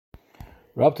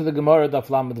We're up to the Gemara Daf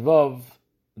Lamed Vav,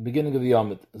 the beginning of the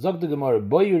Yomid. Zog the Gemara,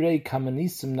 Boyurei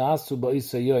Kamanisim Nasu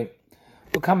Ba'isayim.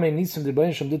 Look how many Nisim the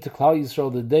Baruch did to Klal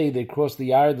Yisrael the day they crossed the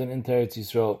Yarden into Eretz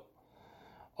Yisrael.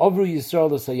 Over Yisrael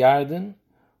the Sayarden,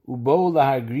 Ubo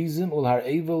Lahar Grizim Ulhar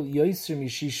Evel Yoiser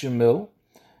Mishishim Mil.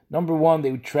 Number one,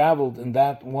 they traveled in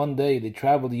that one day, they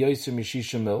traveled Yoiser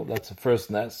Mishishim Mil. That's the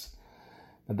first nest.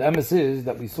 But the emes is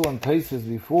that we saw in places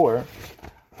before,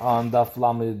 on Daf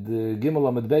Lamed Gimel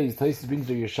Lamed Beis, Taisus brings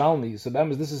the Yerushalmi. So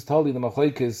this is totally the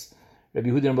Machlekes Rabbi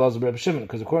Yehuda and Rabbi Shimon,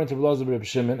 because according to Rabbi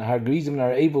Shimon, Har Grizim and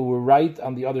Har Evel were right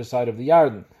on the other side of the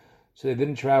Yarden, so they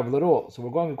didn't travel at all. So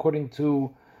we're going according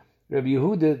to Rabbi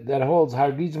Yehuda that holds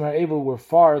Har Grizim and Har Evel were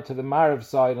far to the Marav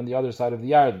side on the other side of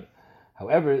the Yarden.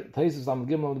 However, Taisus Lamed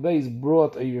Gimel Lamed Beis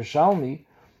brought a Yerushalmi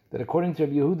that according to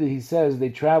Rabbi Yehuda, he says they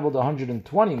traveled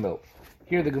 120 mil.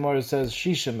 Here the Gemara says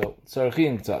Shisha mil,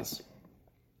 Tzarchim Tzaz.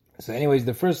 So anyways,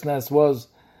 the first nest was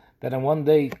that on one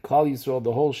day, Klal Yisrael,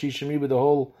 the whole Shishim Riba, the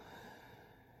whole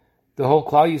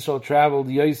Klal Yisrael traveled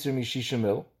Yoiser Mishishim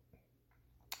Mil.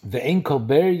 Ve'en kol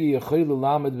beri yechoylu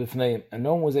lamed b'fneim, and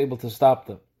no one was able to stop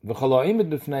them. V'cholo imed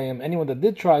b'fneim, anyone that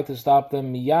did try to stop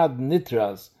them, miyad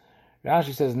nitraz.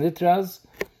 Rashi says nitraz,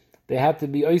 they had to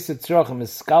be oiset tzrochim,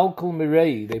 iskalkul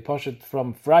mirei, they push it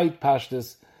from fright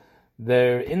pashtus,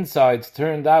 their insides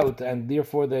turned out, and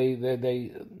therefore they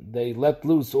let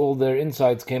loose, all their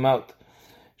insides came out.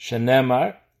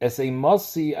 Shenemar, es a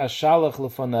mosi ashalach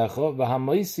lefanecha,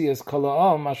 v'hamoisi es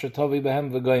kolaam asher tovi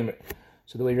behem v'goymer.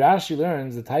 So the way Rashi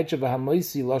learns, the taicha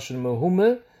v'hamoisi lashon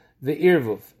mehume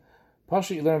v'irvuv.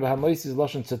 Pasha you learn v'hamoisi is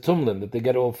lashon tzetumlim, that they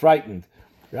get all frightened.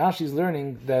 Rashi is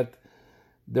learning that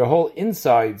their whole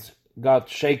insides got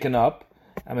shaken up,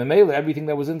 and memela, everything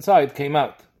that was inside came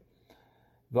out.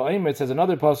 It says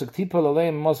another pasuk, Tipol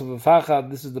Aleim Mosav V'Fachad.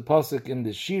 This is the pasuk in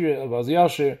the Shira of Az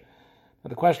Yasher. Now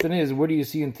the question is, where do you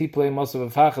see in Tipol Aleim Mosav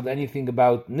V'Fachad anything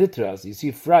about nitras? You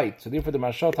see fright. So therefore the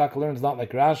Marshal Taka learns not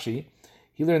like Rashi.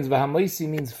 He learns V'Hamaisi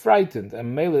means frightened,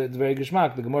 and Mela it's very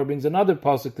geshmak. The Gemara brings another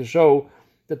pasuk to show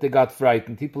that they got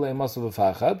frightened. Tipol Aleim Mosav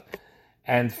V'Fachad,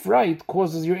 and fright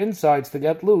causes your insides to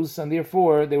get loose, and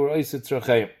therefore they were oiset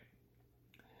tzrocheim.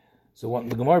 So when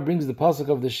the Gemara brings the pasuk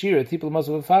of the Shira, Tipul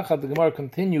Masav V'Fachad, the Gemara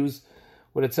continues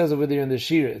what it says over there in the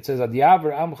Shira. It says,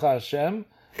 Adyaver Amcha Hashem,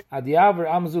 Adyaver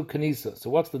Amzu Kanisa. So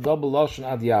what's the double lashon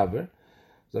Adyaver?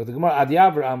 So the Gemara,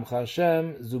 Adyaver Amcha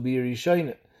Hashem, Zubir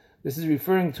Yishoyne. This is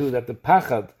referring to that the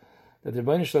pachad that the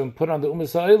Rebbeinu Shalom put on the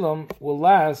Umas Ha'olam will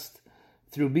last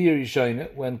through Bir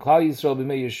Yishoyne, when Klal Yisrael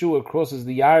B'mei Yeshua crosses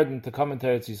the Yarden to come into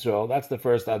Eretz Yisrael. That's the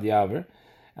first Adyaver.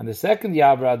 And the second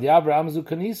Yavra, the Yavra Amzu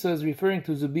Kanisa, is referring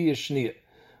to Zubiya Shniya.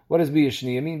 What does Biya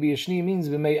Shniya mean? Biya Shniya means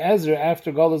B'mei Ezra,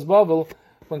 after Galus Bavel,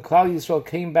 when Klal Yisrael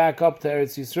came back up to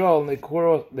Eretz Yisrael and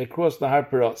they crossed the Har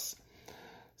Paros.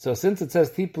 So since it says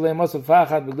Tipulei Mosav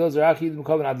V'Fachad B'gdol Zerach Yidim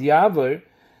Kol Ad Yaver,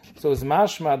 so it's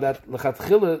mashma that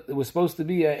L'chatchila it was supposed to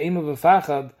be a aim of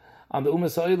V'Fachad on the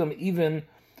Umas Ha'olam even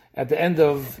at the end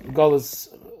of Galus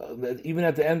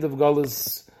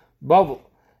Bavel.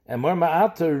 And more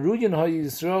ma'ater ruyin ha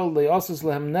Yisrael le'asus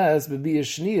lehem nes b'biya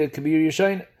shniya kabir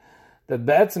yishayin. That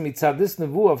be'etzem mitzad this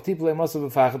nevuah of Tipulei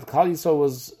Mosav V'Fachad, Klal Yisrael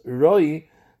was roi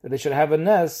that they should have a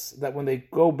nes that when they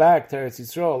go back to Eretz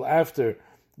Yisrael after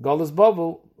Galus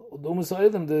Bavel,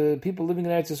 the people living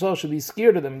in Eretz Yisrael should be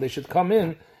scared of them. They should come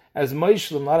in as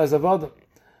moishlim, not as avodim.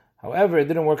 However, it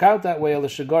didn't work out that way. El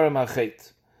shegarim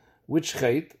ha'chet. Which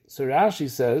chet? So Rashi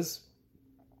says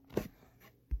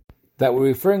that we're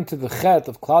referring to the chet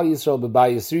of Klal Yisrael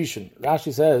b'bayis rishon.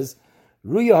 Rashi says,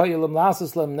 "Ruya ha'yilam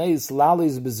lasas lem neis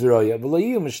lalis bezroya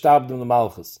v'loyu mishtabdim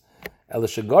l'malchus el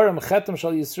shegarim chetam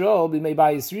shal Yisrael b'mei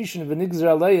bayis rishon v'nigzer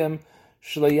aleim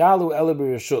shleyalu ele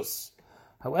b'rishus."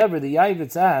 However, the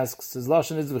Yavitz asks, "His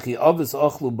lashon is v'chi avis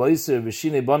ochlu boiser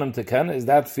v'shine bonim tekena." Is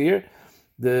that fear?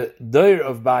 The doir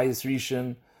of bayis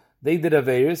rishon, they did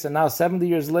averis, and now 70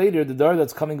 years later, the doir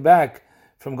that's coming back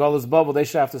from Galus Bavel, they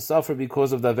should have to suffer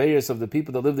because of the various of the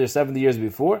people that lived there 70 years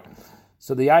before.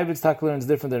 So the Yavitz Tak learns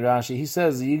different than Rashi. He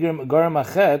says the Yigram Garam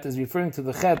Achet is referring to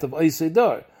the Chet of Oisei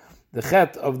Dor, the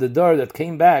Chet of the Dor that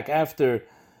came back after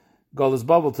Galus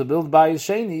Bavel to build Bayis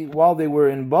Sheni. While they were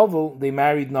in Bavel, they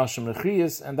married Nashim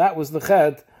Nechrias, and that was the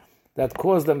Chet that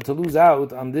caused them to lose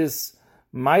out on this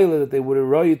Maila that they would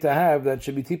have to have, that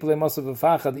should be Tipulei Mosav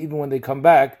V'Fachad even when they come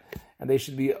back, and they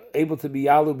should be able to be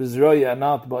Yalu B'Zroya and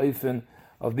not Ba'ifin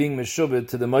of being meshubed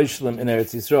to the Moishlim in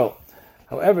Eretz Yisrael.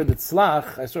 However, the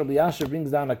Tzlach, I saw Rabbi Yasher brings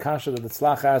down a kasha that the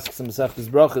Tzlach asks in Masechtas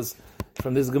Brachos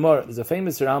from this Gemara. There's a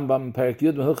famous Rambam in Perek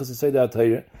Yud Mehilchos Yesodei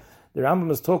HaTorah. The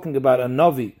Rambam is talking about a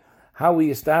Navi, how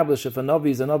we establish if a Navi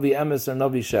is a Navi Emes or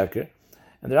Navi Sheker.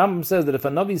 And the Rambam says that if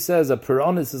a Navi says a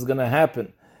Peronis is going to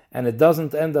happen, and it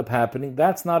doesn't end up happening,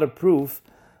 that's not a proof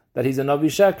that he's a Navi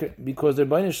Sheker, because the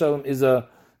Rebbeinu Shalom is a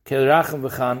Kelrachem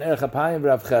V'chan, Erech HaPayim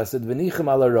V'Rav Chesed, V'nichem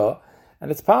Al Hara, and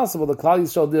it's possible that Klal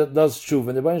Yisrael does tshuva,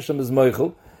 and the Rebbeinu Shalom is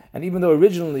Moichel, and even though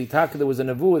originally Taka there was a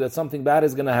nevuah that something bad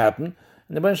is going to happen,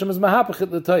 and the Rebbeinu Shalom is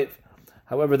Mahapachit L'Toiv.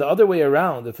 However, the other way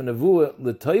around, if a nevuah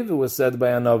L'Toiv was said by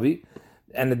a Navi,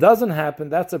 and it doesn't happen,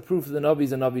 that's a proof that the Navi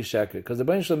is a Navi Sheker, because the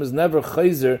Rebbeinu Shalom is never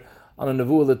Chayzer on a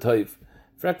nevuah L'Toiv.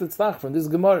 From this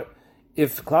Gemara,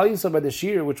 if Klal Yisrael by the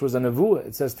Shir, which was a nevuah,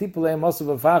 it says Tipulei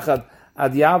Mosav Afachad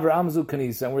Ad Yaver Amzu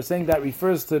Kanisa, and we're saying that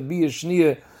refers to Bia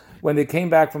Shnia when they came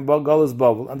back from Galus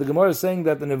Bubble, and the Gemara is saying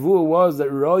that the nevuah was that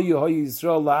Royu Hoy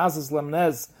Yisrael La'asas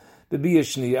Lamnes the Bia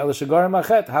Shnia El Shagar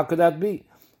Machet. How could that be?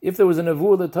 If there was a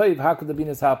nevuah L'Toiv, how could there be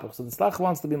Nishapach? So the Slach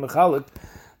wants to be mechalik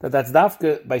that's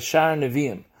dafka by Shar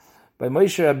Neviim. By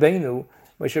Moshe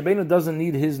Rabbeinu doesn't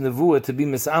need his nevuah to be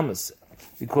misamas,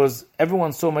 because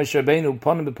everyone saw Moshe Rabbeinu,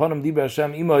 Ponim B'Ponim Dibra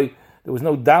Hashem Imoy. There was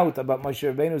no doubt about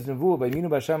Moshe Rabbeinu's nevuah by Minu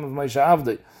B'Hashem of Moshe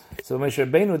Avdei. So Moshe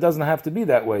Rabbeinu doesn't have to be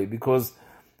that way, because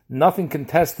nothing can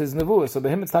test his nevuah. So by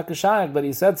him it's takashayach that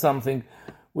he said something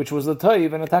which was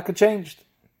l'toiv and the taka changed.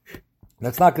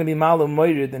 That's not going to be malum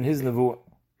moirid in his nevuah.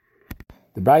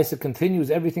 The Brisa continues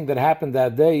everything that happened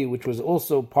that day, which was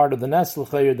also part of the Nes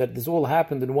l'chayr, that this all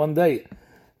happened in one day.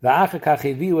 They brought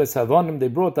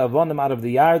the avonim out of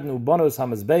the Yarden, ubonos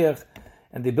hamizbeach,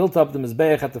 and they built up the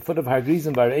mizbeach at the foot of Har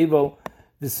Grizim Bar Evo,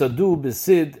 v'sadu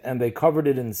b'sid, and they covered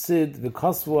it in sid,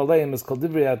 v'kosvu aleim es kol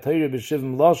divrei ha'torah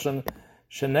b'shivim loshen,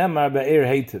 shenemar be'er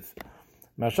heitiv.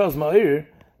 Marshals ma'ir,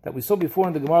 that we saw before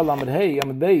in the Gemara Lamed Hey,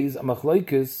 Amud Beis,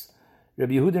 Amachloikis,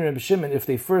 Rabbi Yehuda and Rabbi Shimon, if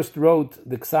they first wrote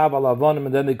the Ksav al Avonim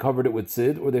and then they covered it with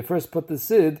sid, or they first put the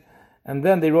sid and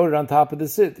then they wrote it on top of the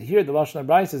sid. Here the Lashon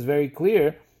HaBrayis is very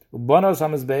clear, ubanos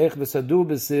hamizbeich v'sadu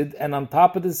b'sid, and on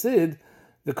top of the sid,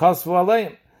 the kosvu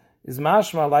aleim is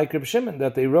mashma like Rabbi Shimon,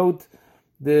 that they wrote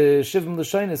the shivim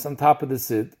l'shonis on top of the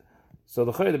sid. So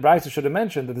the Brayis should have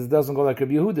mentioned that this doesn't go like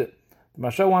Rabbi Yehuda. The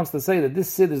Mashal wants to say that this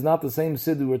sid is not the same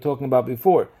sid we were talking about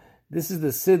before. This is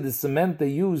the sid, the cement they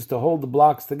use to hold the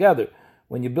blocks together.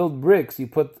 When you build bricks, you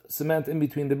put cement in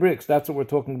between the bricks. That's what we're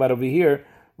talking about over here.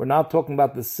 We're not talking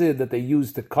about the sid that they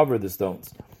use to cover the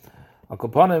stones.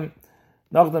 Akoponim,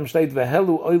 nachdem steht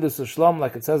vehelu oilus shlom,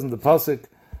 like it says in the pasuk,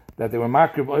 that they were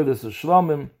makrib oilus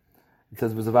shlomim. It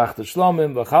says v'zavachta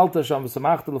shlomim v'chalta sham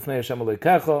v'samachta l'fnei Hashem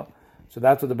aleikecha. So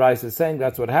that's what the Brayis is saying.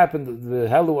 That's what happened.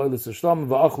 Vehelu oilus shlomim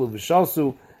v'achlu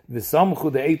v'shasu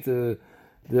v'samchu. They ate the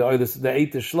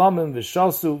shlomim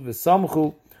v'shasu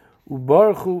v'samchu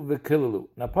u'barchu v'kilalu.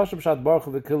 Now Pashup Shat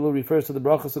barchu v'kilalu refers to the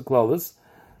brachas of klalis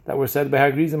that were said by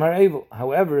Har Grizim Har Evel.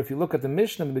 However, if you look at the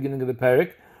Mishnah in the beginning of the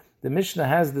parak, the Mishnah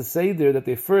has the seder that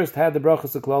they first had the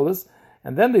brachas of klalis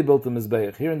and then they built the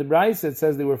mizbeach. Here in the Brayis it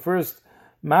says they were first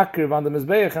makriv on the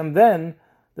mizbeach and then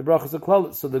the brachas of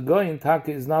klalis. So the goyin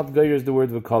taka is not goyer is the word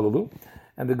v'kalalu,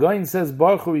 and the goyin says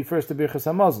barchu refers to birchas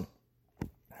hamazon.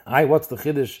 What's the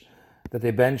chiddush that they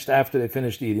benched after they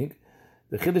finished eating?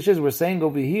 The chiddush is, we're saying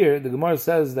over here, the Gemara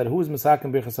says that who is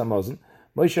masakin birchas hamazon?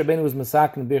 Moshe Rabbeinu was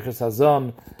masakin birchas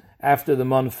hazon after the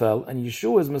mon fell, and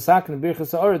Yeshua is masakin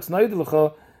birchas ha'aretz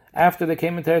noidelecha after they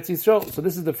came into Eretz Yisrael. So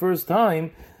this is the first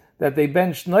time that they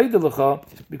benched noidelecha,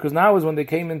 because now is when they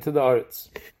came into the aretz.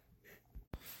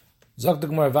 Zok the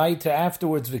Gemara weiter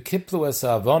afterwards, v'kiplu es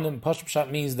ha'avonim. Pashup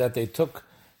Pshat means that they took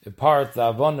apart the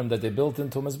avonim that they built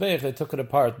into Mizbeach, they took it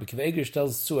apart. Because Egrish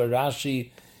tells to a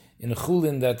Rashi in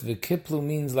Chulin that v'kiplu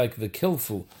means like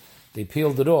v'kilfu. They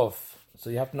peeled it off. So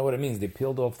you have to know what it means. They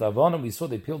peeled off the avonim. We saw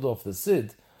they peeled off the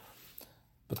sid.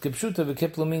 But kipshuta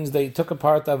v'kiplu means they took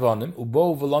apart the avonim,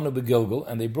 ubo v'lonu b'Gilgal,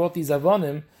 and they brought these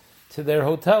avonim to their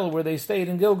hotel where they stayed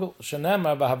in Gilgal.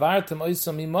 Shenema b'havartem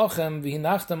oisam imochem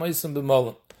v'hinachtem oisam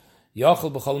b'molin.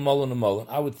 Yachal b'chol molin u'molin.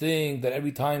 I would think that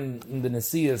every time in the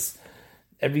Nesias,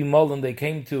 every molin they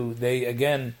came to, they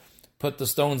again put the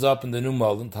stones up in the new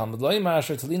molin. Talmud lo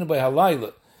yimasher talina by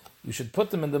halayla. You should put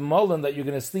them in the molin that you're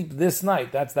going to sleep this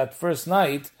night. That's that first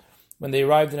night when they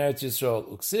arrived in Eretz Yisrael.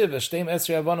 Uksiv eshteim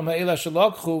esrei avonim ha'ela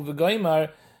shalokchu v'goymar.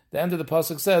 The end of the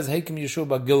pasuk says Heikim Yeshua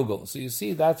b'Gilgal. So you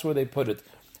see, that's where they put it.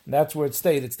 And that's where it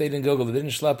stayed. It stayed in Gilgal. They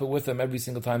didn't schlep it with them every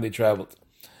single time they traveled.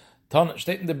 Ton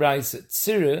steht in the Brayse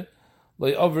Tzira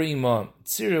loy over imam.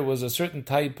 Tzira was a certain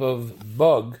type of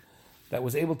bug that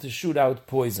was able to shoot out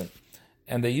poison,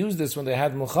 and they used this when they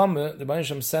had Milchama. The Baruch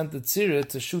Hashem sent the Tzira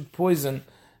to shoot poison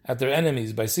at their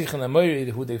enemies by Sichon and Moirid,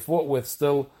 who they fought with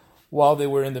still while they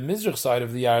were in the Mizrach side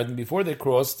of the Yarden before they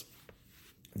crossed.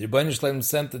 The Rebbeinu Shalom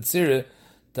sent the Tzira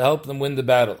to help them win the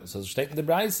battle. So the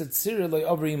Brayse said Tzira loy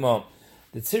over imam.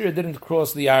 The Tzira didn't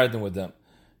cross the Yarden with them.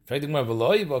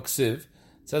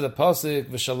 It says a pasuk,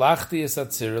 "V'shalachti es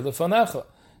atzira lefanecha."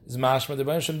 Is mashma the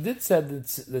Rebbeinu Shem did said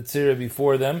the tzira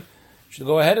before them should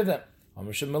go ahead of them.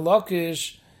 Amar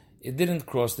Melakish, it didn't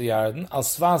cross the Yarden. Al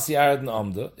Svas Yarden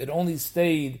Amda. It only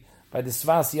stayed by the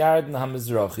Svas Yarden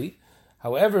HaMizrachi.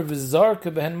 However,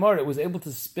 Vizarka Behen Mor, it was able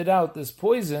to spit out this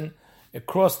poison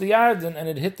across the Yarden, and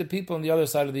it hit the people on the other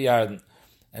side of the Yarden.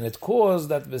 And it caused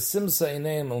that V'simsa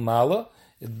Ineim Ilmala,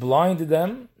 it blinded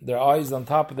them, their eyes on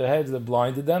top of their heads, that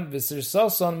blinded them,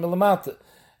 V'sirsasan Milamata.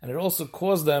 And it also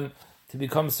caused them to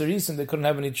become serisin, they couldn't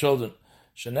have any children.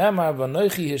 Shenamar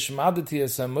Vanoichi Hishmadati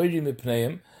Esamoiri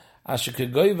Mipneim, Asher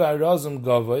Kegoy V'arazim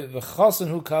Gavoy, V'chasen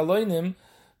Hu Kaloinim,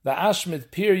 V'ashmit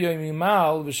Pir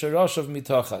Yoimimal, V'sharoshav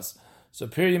Mitochas. So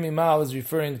Pir Yoimimal is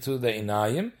referring to the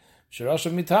Inayim,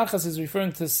 V'sharoshav Mitachas is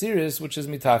referring to Sirius, which is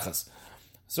Mitachas.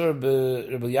 So Rabbi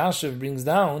Yashiv brings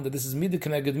down that this is Midah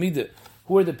Keneged Midah.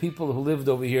 Who are the people who lived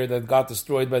over here that got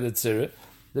destroyed by the Tzirah?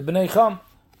 The Bnei Cham.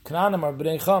 Knaanim are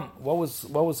Bnei Cham. What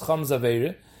was Cham's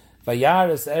Aveira?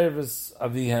 Vayaris Ervis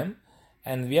Avihem,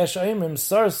 and V'yesh Oimrim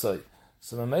Sarsai.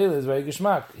 So Mamela is very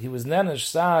geschmack. He was Nenesh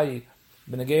Sai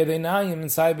B'negeya Deinayim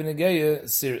and Sai B'negeya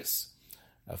Siris.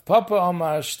 Of Papa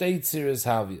Omar Shtei Tziris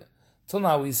Havia. Till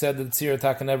now we said that Tzir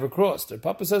Taka never crossed. Or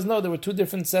Papa says no, there were two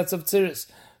different sets of Tziris.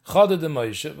 Chada de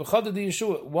Moshe, V'chada de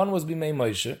Yeshua. One was Bimei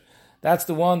Moshe. That's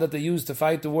the one that they used to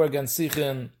fight the war against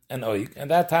Sichin and Oik. And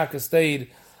that Taka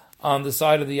stayed on the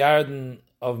side of the Yarden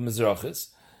of Mizrachis.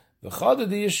 V'chada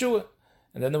the Yeshua.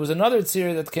 And then there was another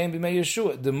tzir that came b'mei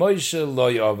Yeshua. The Moshe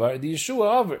loy over, the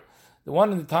Yeshua over. The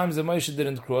one in the times of Moshe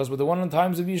didn't cross, but the one in the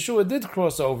times of Yeshua did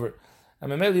cross over.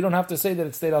 And Mamela, you don't have to say that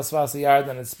it stayed al svas Yarden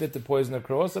and it spit the poison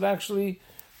across. It actually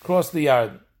crossed the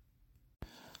Yarden.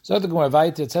 So the Gemara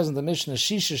Vayter, it says in the Mishnah,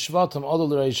 Shisha Shvatim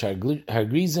Odol Reish Har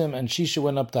Grizim, and Shisha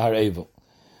went up to Har Evel.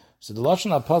 So the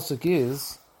Lashon HaPasuk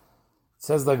is, it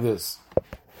says like this.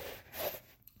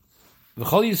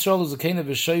 V'chol Yisrael uzakena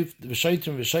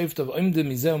v'shaytrim v'shayftav oimdim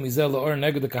mizeh u'mizeh la'or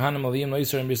neged ha'kahanim aliyim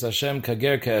lo'yisrael b'ris Hashem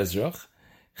kager ka'ezrach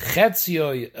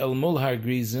chetzioi el mul har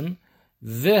grizim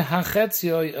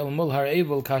v'hachetzioi el mul har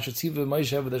evel kashetziv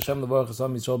v'moish eved Hashem l'vorach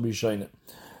Hasam Yisrael b'yishayne.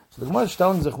 So the Gemara is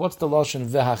telling us, what's the Lashon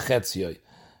v'hachetzioi?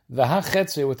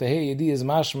 V'hachetzioi with the hey yedi is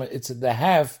mashma, it's the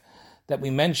half that we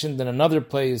mentioned in another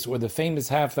place, or the famous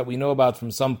half that we know about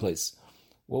from some place.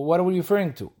 Well, what are we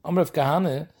referring to? Amr of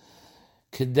Kahane,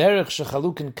 Kederech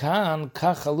shechalukin kan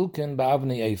kachalukin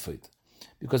ba'avnei ephod,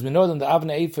 because we know that in the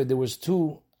avnei ephod there was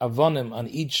two avonim on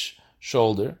each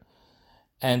shoulder,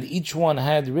 and each one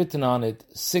had written on it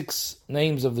 6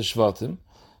 names of the shvatim.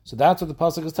 So that's what the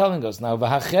pasuk is telling us. Now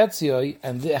v'hachetzioi,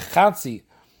 and the chatzi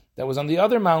that was on the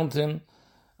other mountain,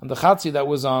 and the chatzi that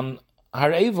was on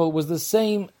Har Evel was the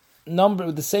same number,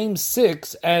 the same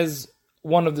 6 as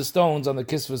one of the stones on the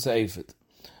kisvus ephod.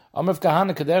 Amr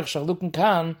Kahana Kederech shechalukin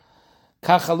kan.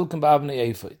 So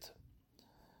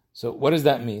what does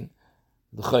that mean?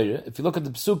 If you look at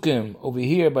the psukim over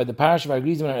here by the parish of Har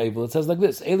Grizim and Har Evel, it says like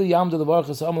this: Who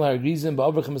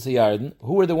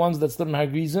were the ones that stood in Har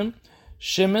Grizim?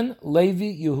 Shimon,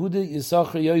 Levi, Yehuda,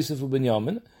 Yisachar, Yosef, and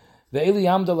Binyamin.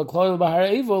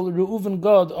 Reuven,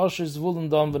 Gad, Asher, Zvulun,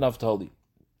 Dan, and Naphtali.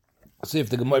 So if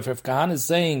the Gemara of Kahan is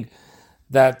saying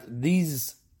that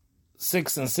these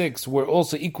 6 and 6 were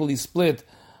also equally split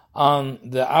on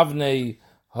the Avnei,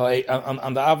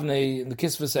 on the Avnei, in the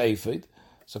Kisvus Eifid.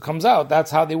 So it comes out,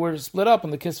 that's how they were split up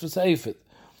in the Kisvus Eifid.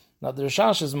 Now the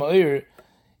Rishash is Ma'ir,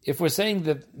 if we're saying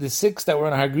that the 6 that were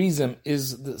in Har Grizim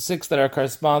is the 6 that are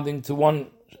corresponding to one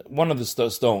of the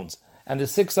stones, and the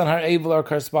 6 on Har Evel are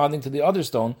corresponding to the other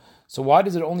stone, so why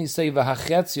does it only say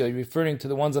V'hachetzio, referring to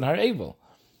the ones on Har Evel?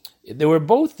 They were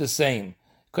both the same.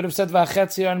 Could have said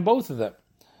V'hachetzio on both of them.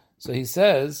 So he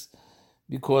says,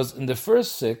 because in the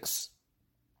first 6,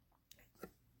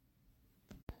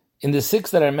 in the 6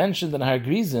 that are mentioned in Har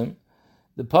Grizim,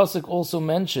 the pasuk also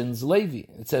mentions Levi.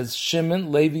 It says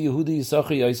Shimon, Levi, Yehuda,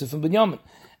 Yisachar, Yosef, and Binyamin.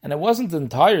 And it wasn't the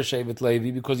entire Shevet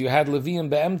Levi, because you had Levi and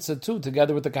Be'emtza too,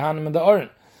 together with the Kahanim and the Aron.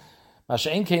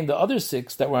 Masha'en came the other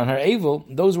 6 that were on Har Evel,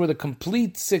 those were the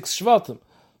complete 6 Shvatim.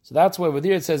 So that's why over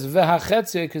there it says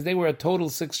Ve'hachetzia, because they were a total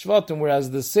 6 Shvatim,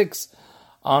 whereas the 6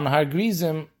 on Har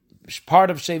Grizim, part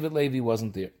of Shevet Levi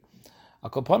wasn't there.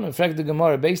 Akoponim, in fact, the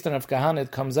Gemara, based on Rav Kahana,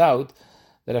 it comes out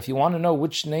that if you want to know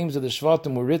which names of the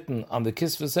Shvatim were written on the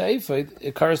Kisvus Eifod,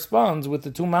 it corresponds with the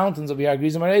 2 mountains of Har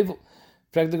Grizim Har Evel.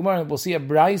 In fact, the Gemara, we'll see a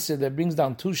Braisa that brings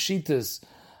down 2 shitas,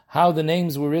 how the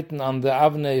names were written on the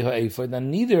Avnei Ha'ephod, and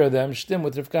neither of them stem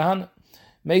with Rav Kahana.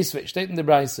 Meisvei, steht in the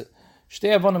Braisa,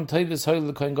 Shtei avonim toivis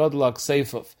hoyle koin godlak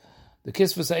seifov. The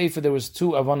Kisvus Eifod, there was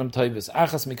 2 avonim toivis,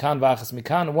 achas mikan v'achas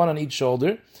mikan, 1 on each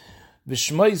shoulder.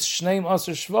 V'shmois shneim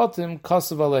aser shvatim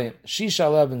kasav aleim. Shisha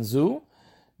 11 zu,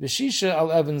 v'shisha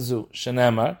al even zu,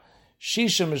 shenemar,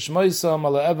 shisha mishmoisam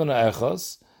al even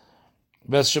ha'echos,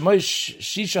 v'shmoish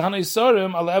shisha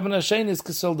hanaisorim al even ha'shenis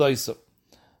kisel doisam.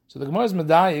 So the Gemara's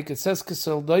medayik, it says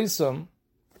kisel doisam,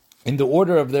 in the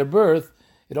order of their birth,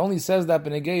 it only says that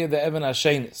b'negeya the even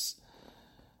ha'shenis.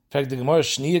 In fact, the Gemara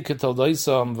shniya kitel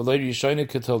doisam v'loy rishoyne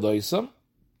kitel doisam.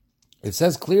 It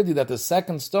says clearly that the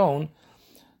second stone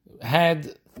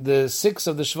had the six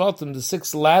of the shvatim, the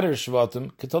six latter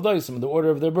shvatim, kitel doisam, in the order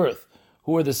of their birth.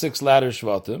 Who are the six latter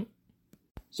shvatim?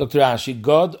 So Rashi,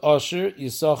 Gad, Asher,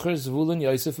 Yisachar, Zvulun,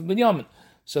 Yosef, and Binyamin.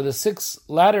 So the six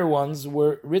latter ones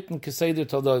were written Keseder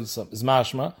Tel Doisam. Is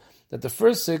mashma that the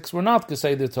first six were not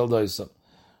Keseder Tel Doisam.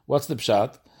 What's the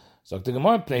pshat? So the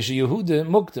Gemara, Pnei Yehuda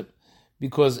Muktim.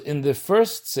 Because in the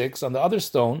first six, on the other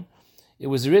stone, it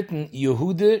was written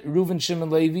Yehuda, Reuven,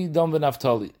 Shimon, Levi, Dan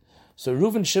v'Naftali. So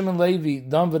Reuven, Shimon, Levi,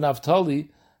 Dan v'Naftali,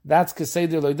 that's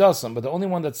Keseder Loidasam. But the only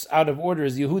one that's out of order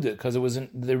is Yehuda, because it was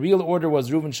the real order was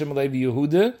Reuven, Shimon, Levi,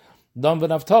 Yehuda, Dan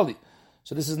v'Naftali.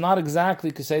 So this is not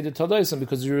exactly Keseder Todoisam,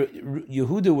 because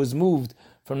Yehuda was moved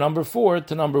from number 4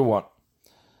 to number 1.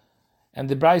 And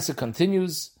the Brisa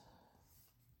continues,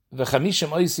 V'chamishim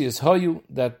oisius hoyu,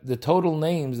 that the total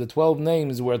names, the 12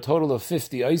 names, were a total of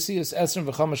 50 oisius, esrim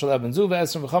v'chamash eleven zu,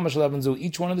 v'esrim v'chamash eleven zu.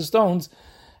 Each one of the stones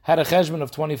had a cheshbon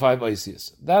of 25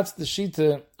 oisius. That's the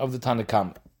shita of the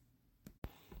Tanakama.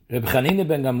 Reb Chanina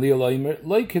ben Gamliel oimer,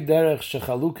 loy kederech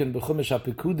shechaluken b'chumash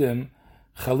ha'pekudim,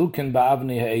 chaluken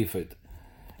ba'avnei ha'efed.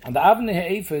 And the Avnei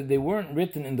ha'efed, they weren't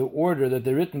written in the order that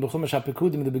they're written b'chumash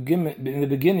ha'pekudim in the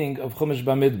beginning of Chumash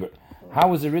Bamidbar. How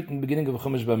was it written in the beginning of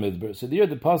Chumash Bamidbar? So there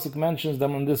the pasuk mentions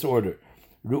them in this order: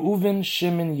 Reuven,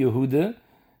 Shimon, Yehuda,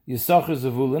 Yisachar,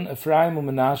 Zevulun, Ephraim,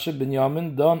 Menashe,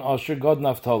 Binyamin, Dan, Asher, Gad,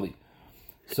 Naftali.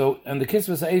 So in the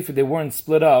Kisvas ha'efed, they weren't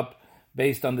split up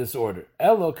based on this order.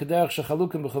 Elo kederech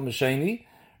shechalukim b'chumash sheni.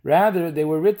 Rather, they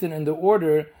were written in the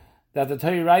order that the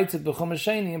Torah writes it b'chumash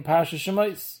sheni in Parsha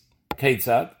Shemais.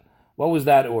 Ketzad. What was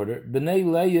that order? B'nei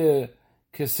Leah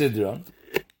Kesidron.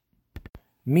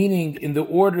 Meaning in the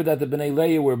order that the B'nei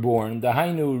Leah were born. The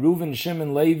Hainu, Reuven,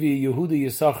 Shimon, Levi, Yehuda,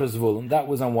 Yisachar, Zvulun. That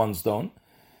was on one stone.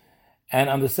 And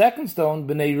on the second stone,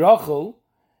 B'nei Rachel,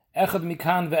 Echad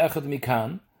Mikan ve'Echad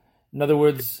Mikan. In other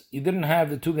words, you didn't have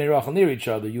the two B'nei Rachel near each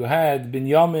other. You had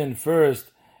Binyamin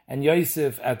first and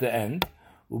Yosef at the end.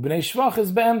 U'B'nei Shvach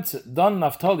is be'emtze. Dan,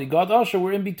 Naftali, Gad, Asher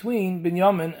were in between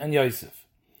Binyamin and Yosef.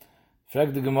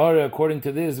 Frag the Gemara, according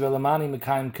to this, Velamani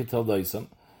Mekayim Kitel Doisam.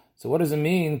 So what does it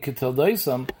mean, Kitel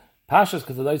Doisam? Pashas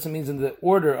Kitel Doisam means in the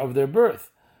order of their birth.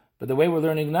 But the way we're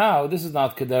learning now, this is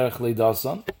not Kederech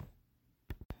Leidasan.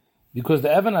 Because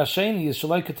the Evan Hasheni is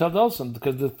Shalai Kitel Doisam.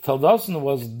 Because the Tel Doisam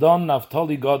was Dan,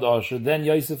 Naftali, Gad, Asher, then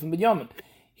Yosef and Binyamin.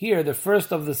 Here, the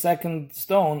first of the second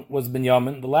stone was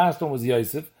Binyamin, the last one was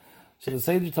Yosef. So the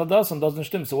Seder Tel Doisam doesn't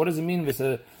stem. So what does it mean with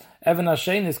the Evan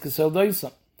Hasheni is Kitel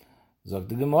Doisam? Zog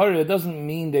the Gemara, it doesn't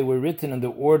mean they were written in the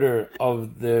order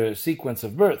of the sequence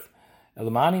of birth.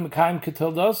 Elamani Mekayim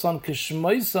Kitel Dosan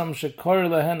Kishmoisam Shekor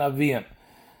Lehen Aviyam.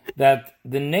 That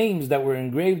the names that were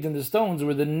engraved in the stones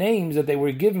were the names that they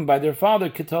were given by their father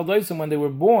Kitel Dosan when they were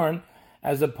born,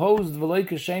 as opposed to V'loi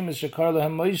Kashem Shekor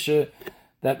Lehen Moshe,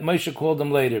 that Moshe called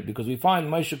them later, because we find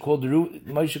Moshe called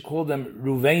them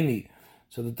Ruveni.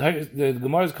 So the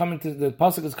Gemara is coming to, the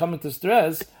pasuk is coming to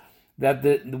stress that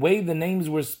the way the names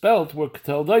were spelt were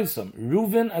Ketel Doisam.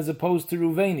 Reuven as opposed to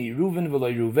Ruveni. Reuven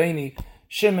v'loi Ruveni,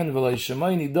 Shimon v'loi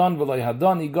Shemoni, Dan v'loi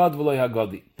Hadani, Gad v'loi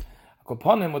Hagadi.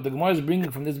 Upon him, what the Gemara is bringing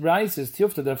from this brayse is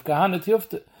Tiyufta, the Kahana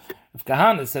Tiyufta. If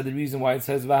Kahana said the reason why it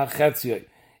says V'hachetzioi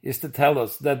is to tell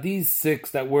us that these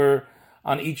six that were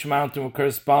on each mountain were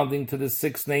corresponding to the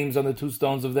six names on the two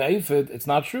stones of the Ephod. It's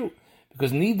not true.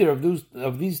 Because neither of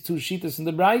these two shitas in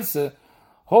the brayse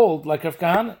hold like Rav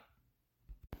Kahana.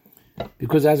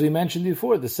 Because as we mentioned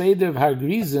before, the Seder of Har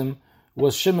Grizim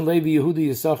was Shimon, Levi, Yehuda,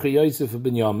 Yisachar, Yosef, and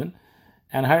Binyamin,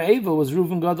 and Har Evel was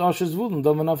Reuven, Gad, Asher, Zvulun,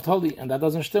 Dan, Naftali, and that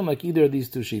doesn't stem like either of these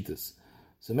two shitas.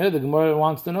 So maybe the Gemara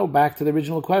wants to know, back to the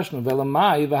original question,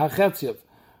 Velamai v'hachetziav.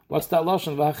 What's that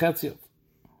lashon v'hachetziav?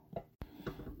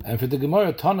 And for the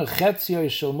Gemara, Tana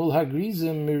Chetziav shel mul Har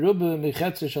Grizim mirubah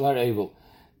mechetziav shel Har Evel.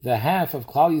 The half of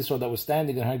Klal Yisrael that was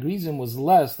standing in Har Grizim was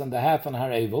less than the half on Har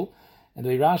Evel. And the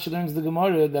way Rashi learns the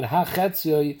Gemara that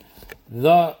ha-chetzioi,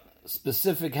 the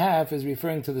specific half, is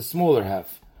referring to the smaller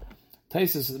half.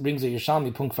 Taisus brings a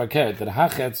Yerushalmi Punk Fakert that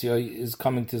ha-chetzioi is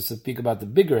coming to speak about the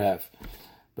bigger half.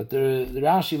 But the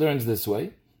Rashi learns this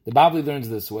way, the Babli learns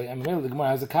this way, and the Gemara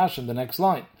has a kasha in the next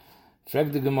line.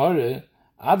 Frag the Gemara,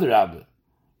 Adarabah.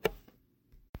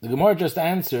 The Gemara just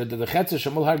answered that the Chetzi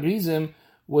Shemul Har Grizim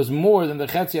was more than the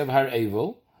Chetzi of Har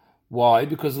Evel. Why?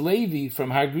 Because Levi,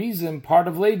 from Har Grizim, part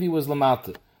of Levi was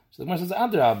Lamata. So the Gemara says,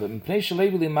 Adrabah, Pnei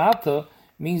Shelevi Limata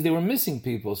means they were missing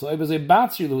people. So it was a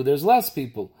Batzrilu, there's less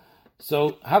people.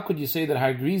 So how could you say that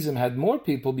Har Grizim had more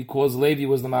people because Levi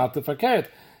was the Mata for Keret?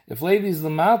 If Levi is the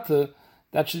Mata,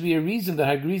 that should be a reason that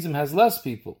Har Grizim has less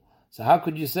people. So how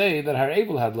could you say that Har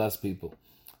Evel had less people?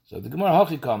 So the Gemara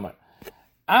Hachi Kamar,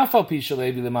 Afal Pisha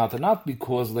Levi Lamata, not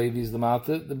because Levi is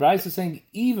Lamata. The Bryce is saying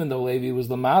even though Levi was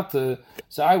Lamata,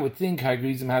 so I would think Har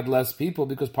Grizim had less people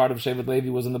because part of Shevet Levi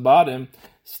was in the bottom.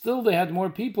 Still they had more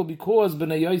people because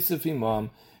Bnei Yosef Imam,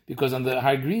 because on the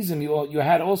Har Grizim you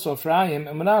had also Ephraim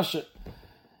and Menashe.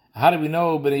 How do we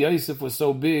know Bnei Yosef was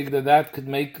so big that could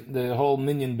make the whole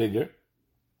minyan bigger?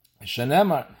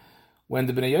 Shanemar, when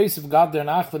the Bnei Yosef got there in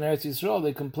Achlan Eretz Yisrael,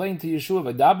 they complained to Yeshua,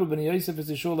 V'dabru Bnei Yosef is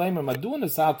Yeshua Leimer, Madun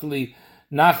Esatali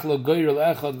Nachla Goyrel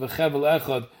Echad V'chevel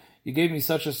Echad, you gave me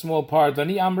such a small part,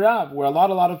 Vani Amrav, were a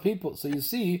lot of people. So you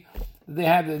see, they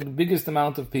had the biggest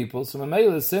amount of people. So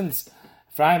Mamela, since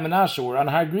Ephraim and Menashe were on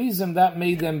Har Grizim, that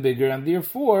made them bigger, and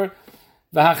therefore,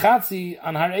 V'hachatzi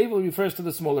on Har Evel refers to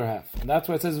the smaller half. And that's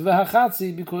why it says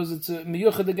V'hachatzi, because it's a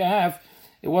miyuchadig half,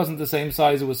 it wasn't the same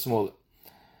size, it was smaller.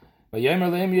 But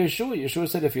Yeshua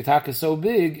said, if your tak is so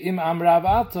big, Im Amrav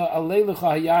Ata,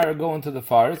 Aleilecha Hayara, go into the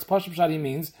forest. Pashup Shadi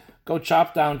means, go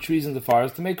chop down trees in the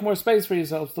forest to make more space for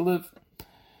yourselves to live.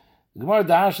 The Gemara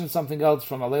dashes something else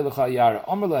from Aleilecha Hayara.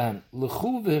 Omer lehem,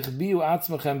 L'chu v'hichbiu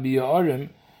atzmachem biya'orim,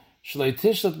 shloi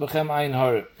tishlat b'chem ayin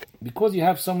hara. Because you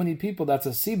have so many people, that's a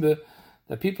sibah,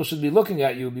 that people should be looking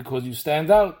at you because you stand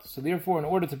out. So therefore, in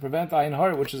order to prevent ayin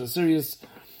hara, which is a serious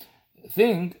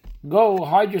thing, go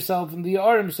hide yourself in the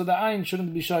Arim so the Ayin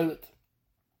shouldn't be shaylet.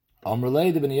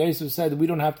 Amrulay, the Bnei Yosef said, we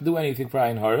don't have to do anything for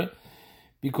Ayin Hara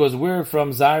because we're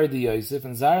from Zara di Yosef,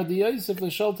 and Zara di Yosef,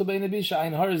 l'sholta bein abisha,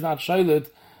 Ayin Hara is not shaylet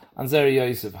on Zara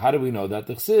Yosef. How do we know that?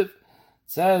 The Chsiv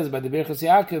says by the Birchas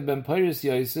Yaakov, ben Peiris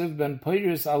Yosef, ben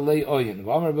Peiris alei oyin.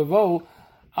 V'amar bavo,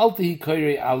 alti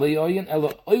hikoiri alei oyin, elo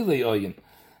oilei oyin.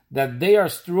 That they are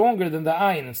stronger than the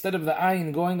Ayin. Instead of the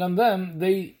Ayin going on them,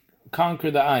 they conquer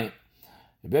the Ayin.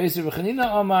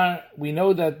 We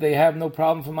know that they have no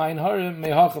problem from Ayin Hara,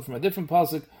 mehacha from a different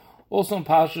pasuk, also in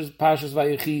Pashas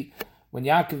Vayechi, when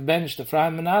Yaakov benched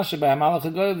Ephraim and Menashe by Hamalach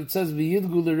HaGoyel, it says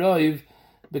v'yidgu l'roiv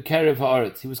b'kerev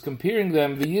ha'aretz. He was comparing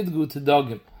them v'yidgu to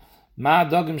dogim. Ma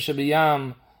dogim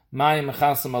shebiyam mayim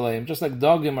mechasam aleim. Just like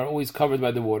dogim are always covered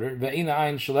by the water, ve'ina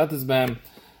ayin shaletes b'hem,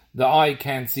 the eye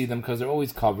can't see them because they're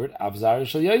always covered. Avzar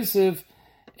shel Yosef,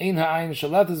 ein ha'ayin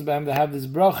shaletes b'hem, they have this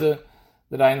bracha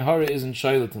that Ayin Hara isn't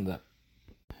shaylet in them.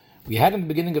 We had in the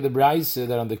beginning of the Braise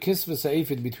that on the Kisva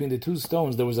Seifit, between the two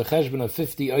stones, there was a cheshbon of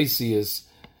 50 oisias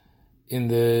in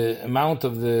the amount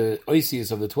of the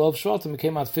oisias of the 12 shvatim. It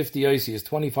came out 50 oisias,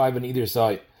 25 on either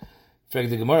side.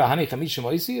 The Gemara, Hani chamishim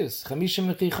oisias? Chamishim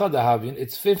nechicha dahavin.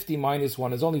 It's 50 minus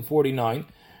 1 is only 49.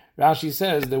 Rashi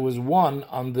says there was 1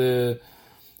 on the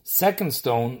second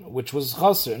stone, which was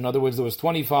chaser. In other words, there was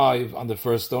 25 on the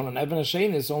first stone, and Eben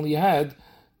Hashenis only had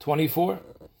 24.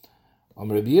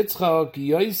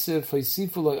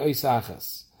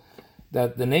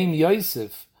 That the name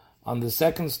Yosef on the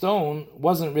second stone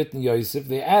wasn't written Yosef,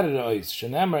 they added a ois.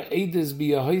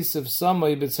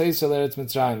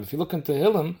 If you look into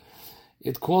Hillim,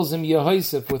 it calls him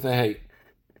Yehosef with a hey.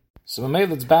 So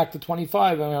maybe it's back to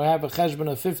 25, and we have a cheshbon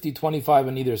of 50, 25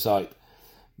 on either side.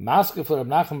 Maske for Reb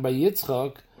Nachman by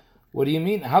Yitzchak, what do you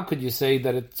mean? How could you say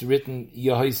that it's written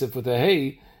Yehosef with a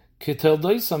hey? We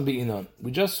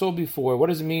just saw before, what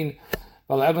does it mean?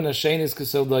 The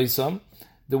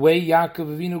way Yaakov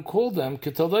Avinu called them,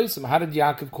 how did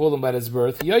Yaakov call them at his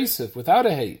birth? Yosef, without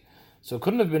a hey. So it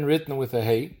couldn't have been written with a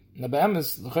hey. Now,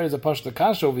 there's a pashta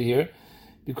kash over here,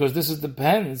 because this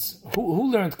depends.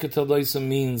 Who learned Ketel Doisam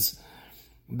means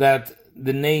that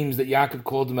the names that Yaakov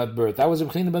called them at birth? That was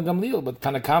Reb China ben Gamliel, but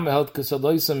Tanakama held Ketel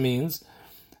Doisam means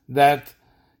that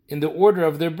in the order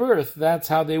of their birth, that's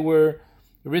how they were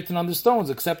written on the stones,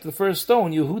 except the first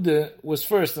stone, Yehuda, was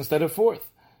first instead of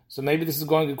fourth. So maybe this is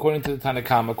going according to the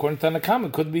Tanakama. According to Tanakama,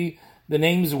 it could be the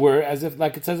names were as if,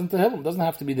 like it says in Tehillim. It doesn't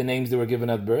have to be the names they were given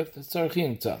at birth. It's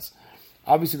Tzarechim Tzas.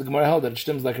 Obviously, the Gemara held that it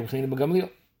stems like Reb China ben Gamliel.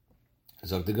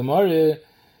 So the Gemara,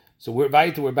 so we're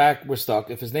back, we're stuck.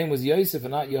 If his name was Yosef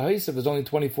and not Yehosef, there's only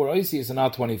 24 Oisias and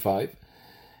not 25.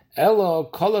 Elo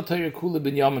kala Torah kula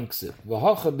binyamin ksiv,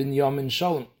 v'hacha binyamin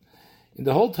shalom. In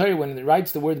the whole Torah, when it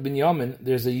writes the word binyamin,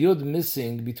 there's a yud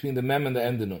missing between the mem and the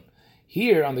endinun.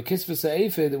 Here, on the Kisva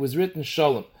Seifed, it was written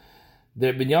shalom.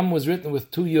 The binyamin was written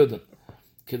with 2 yudin.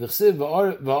 K'dechsiv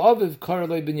va'aviv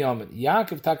karaloi binyamin.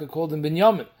 Yaakov Taka called him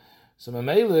binyamin. So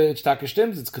Mamela, it's Taka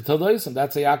Shtims, it's Ketalois, and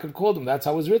that's how Yaakov called him. That's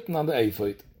how it was written on the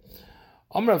Eifod.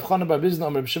 Amr of Chana bar Bizna,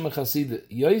 Amr of Shimon Chasida,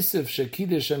 Yosef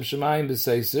shekidesh Shem Shemayim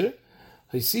b'seiser,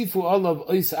 Hisifu olav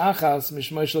ois achas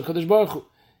mishmai shel Kadosh Baruch Hu.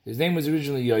 His name was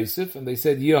originally Yosef, and they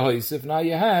said Yehoisef. Now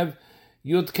you have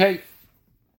Yud Kei.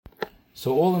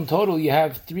 So all in total, you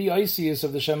have 3 Oisius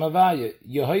of the Shem Havaya.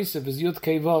 Yehoisef is Yud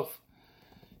Kei Vav.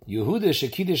 Yehuda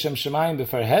Shekidish Shem Shemayim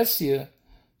B'far Hesya.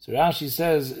 So Rashi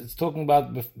says, it's talking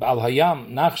about Al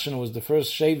Hayam. Nachshon was the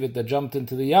first Shevet that jumped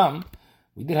into the Yam.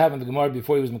 We did have in the Gemara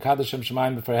before he was Mekadosh Shem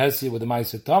Shemayim B'far Hesya with the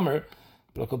Ma'aser Tamer.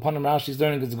 But upon him Rashi is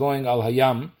learning it's going Al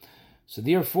Hayam. So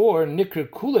therefore, Nikra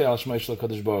Kulei Al Shmai Shel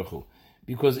Kadosh Baruch Hu.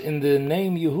 Because in the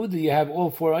name Yehuda, you have all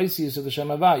 4 Oisius of the Shem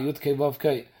Havaya, Yud Kei Vav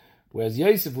Kei. Whereas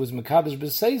Yosef was Mekadosh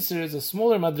B'Seiser, is a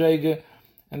smaller Madrega,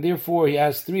 and therefore he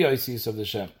has 3 Oisius of the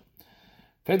Shem.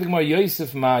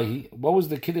 Yosef Mahi, what was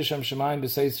the Kiddush Shem Shemayim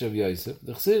B'Seiser of Yosef?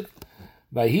 The Chsiv,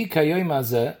 Vahi Kayoim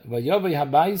Hazeh, Vayovei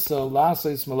Habayso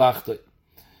Lasois Malachtoi.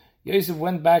 Yosef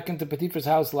went back into Potiphar's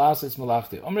house, Lasois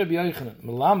Malachtoi. Omer Rabbi Yochanan,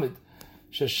 Melamed,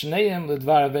 Sheshneim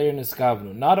L'Dvar Aveir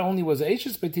Niskavnu. Not only was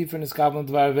Eishes Potiphar Niskavnu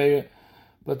L'Dvar Aveir,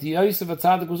 but the Yosef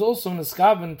HaTzadik was also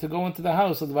Niskaven to go into the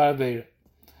house of L'Dvar Aveir.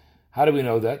 How do we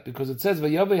know that? Because it says,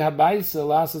 Vayovei Habayso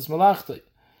Lasois Malachtoi.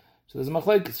 So there's a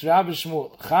machlekes, Rav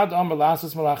Shmuel, Chad Amar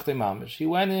Lasos Malachtei Mamish. He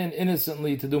went in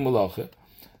innocently to do malacha.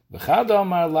 V'chad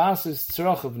Amar Lasos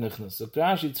Tzrochav Nichnas. So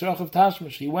Rashi Tzrochav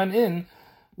Tashmish. He went in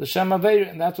l'Shem Aveir,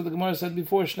 and that's what the Gemara said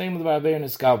before. Shneim L'Var Aveir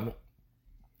Niskavnu.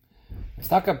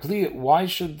 Why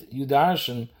should you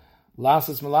darshan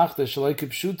Lasos Malachtei Shaloi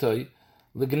Kipshutai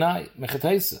L'Gnai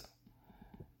Mechatesa?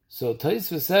 So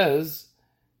Taisva says,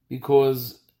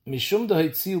 because Mishum da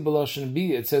hitziu b'loshen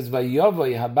bia, it says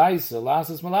vayovai habaysa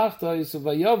lasas malachta. So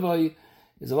vayovai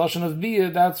is a loshen of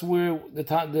bia. That's where the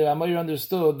Amayr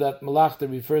understood that malachta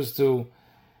refers to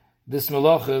this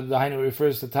malacha. The Hainu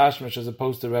refers to tashmish as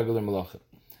opposed to regular malacha. It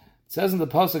says in the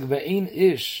pasuk ve'ein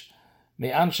ish me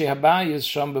anshe habayis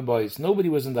sham bebayis. Nobody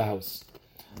was in the house.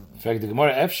 In fact, the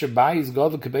Gemara efsher bayis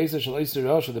gadol kebesa shel oiser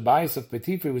rosh. The bayis of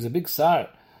Potiphar was a big sar.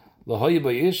 Lahoyi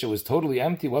bayish. It was totally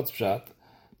empty. What's pshat?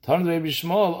 It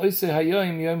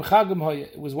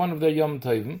was one of their Yom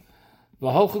Tovim. They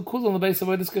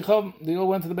all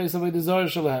went to the base of the Zar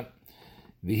Shalahem.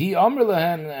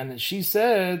 And she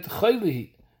said,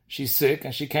 she's sick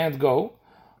and she can't go.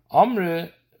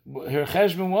 Amre, her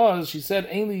cheshbon was, she said,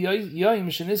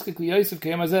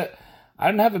 I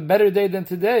don't have a better day than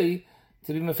today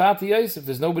to be Mefati Yosef.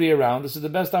 There's nobody around. This is the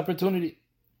best opportunity.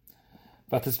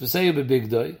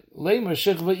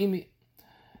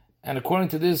 And according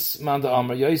to this Manda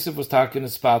Amar, Yosef was talking a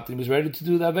spot. He was ready to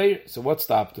do the Aveir. So what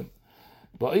stopped him?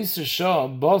 The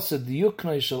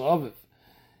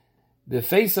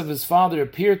face of his father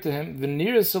appeared to him.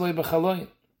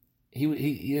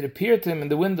 He had appeared to him in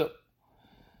the window.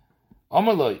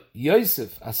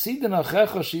 Yosef, all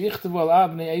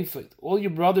your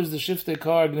brothers, the Shiftei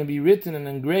Kar, are going to be written and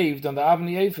engraved on the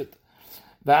Avnei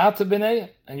Eifet.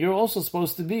 And you're also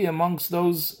supposed to be amongst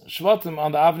those Shvatim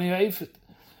on the Avnei Eifet.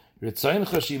 You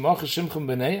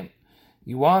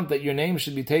want that your name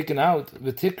should be taken out, and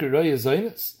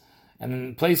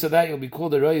in place of that you'll be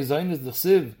called a Roya Zaynis, the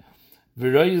Chsiv.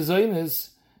 V'Roya Zaynis,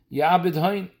 Ya'abid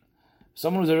Hain.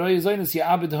 Someone who's a Roya Zaynis,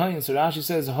 Ya'abid Hain. So Rashi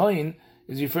says Hain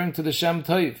is referring to the Shem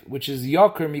Tov, which is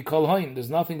Yoker Mikol Hain. There's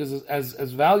nothing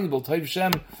as valuable. Tov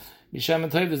Shem, Mishem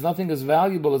and Tov, there's nothing as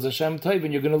valuable as a Shem Tov,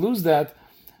 and you're going to lose that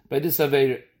by this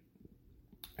Aveir.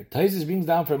 Taisus brings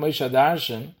down for Moshe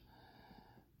Darshan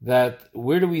that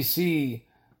where do we see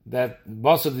that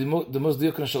boss of the most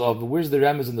diukon shalov? Where's the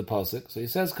remez in the pasuk? So he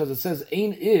says because it says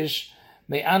ein ish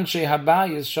me anshe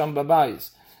habayis sham babayis.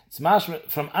 It's mashma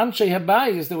from anshe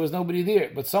habayis there was nobody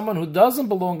there, but someone who doesn't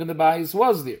belong in the bayis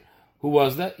was there. Who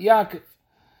was that? Yaakov.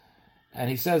 And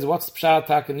he says what's pshat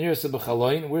takanir se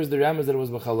b'chaloin? Where's the remez that it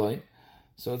was b'chaloin?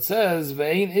 So it says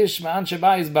ve'ein ish me anshe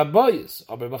bayis babayis,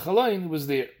 but b'chaloin was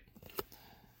there.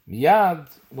 Miyad,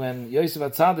 when Yosef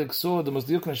HaTzadik saw the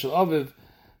Mosdiukna Shel Aviv,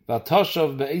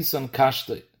 Vatoshav be'eson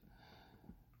kashtoi.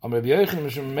 Rabbi Yochanan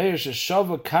Mishum Meir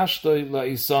sheshava kashtoi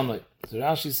la'isonoi. So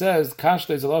Rashi says,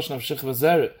 kashtoi is a lashon of Shech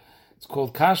V'Zeret. It's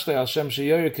called kashtoi al Shem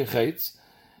Sheyoyer Kechetz.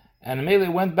 And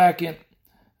Mele went back in.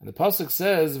 And the pasuk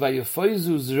says,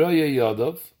 Vayefoizu zroya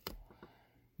yodov,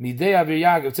 midei avir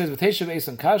Yaakov. It says, V'teshav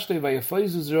be'eson kashtoi,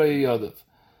 Vayefoizu zroya yodov.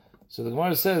 So the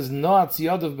Gemara says, Noatz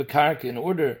yodov bekarka, in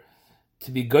order to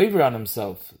be goiver on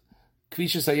himself.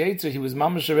 Kvishas hayetzer, he was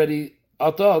mamash already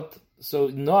atot, so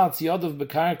noatz yadav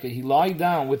bekarka, he lied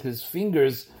down with his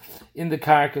fingers in the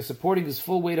karka, supporting his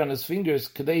full weight on his fingers,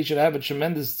 kadei he should have a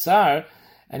tremendous tsar,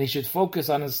 and he should focus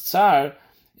on his tsar,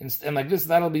 and like this,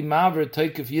 that'll be maver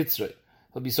toikef yitzrei.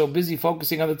 He'll be so busy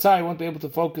focusing on the tsar, he won't be able to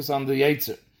focus on the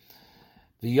yetzer.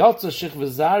 The yotza shich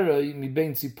v'zaroi mi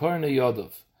bein tziporna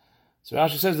yadav. So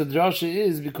Rashi says the drasha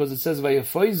is because it says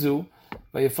Vayafoizu.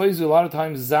 Vayafoizu, a lot of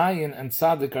times Zayin and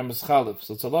Tzadik are Meschalif.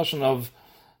 So it's a lashon of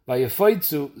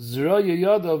Vayafoitzu, Zroya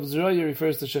Yodov. Zroya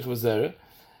refers to Shech Vazera.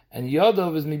 And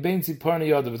Yodov is Mibein Tziparna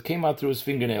Yodov. It came out through his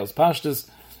fingernails. Pashtus,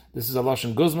 this is a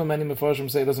lashon Guzma. Many Mefarshim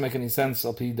say it doesn't make any sense.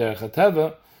 Al Pi Derech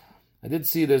HaTeva. I did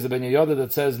see there's a Ben Yoda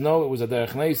that says no, it was a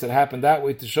Derech Neis that happened that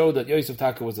way to show that Yosef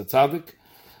Taka was a Tzadik.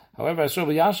 However, Asher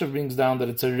Yashav brings down that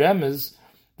it's a remez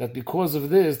that because of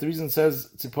this, the reason it says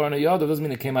Tziparna Yodov doesn't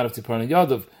mean it came out of Tziparna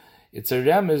Yodov. It's a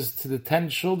remez to the 10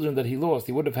 children that he lost.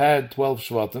 He would have had 12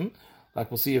 Shvatim, like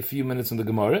we'll see a few minutes in the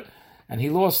Gemara, and he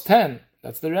lost 10.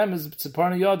 That's the remez,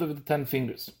 Tziparna Yodov with the 10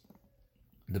 fingers.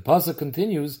 The pasuk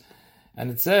continues, and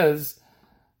it says,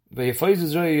 Ve'efoizu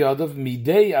Zroya Yodov,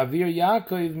 Midei Avir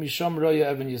Yaakov, Misham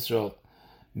Roya Even Yisrael.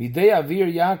 Midei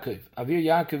Avir Yaakov. Avir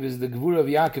Yaakov is the Gevur of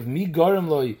Yaakov. Mi Gorem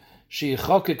Loi,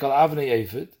 Sheyichokik Al Avnei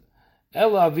Eifet.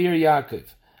 Ela Avir Yaakov.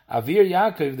 Avir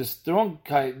Yaakov, the strong,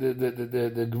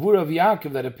 the Gevur of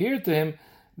Yaakov that appeared to him,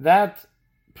 that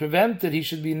prevented he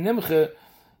should be Nimche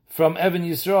from Even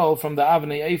Yisrael, from the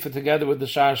Avnei Eifet, together with the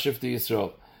Shar Shifti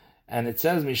Yisrael. And it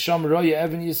says, Misham Roya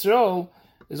Even Yisrael,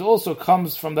 is also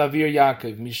comes from the Avir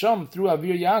Yaakov. Misham, through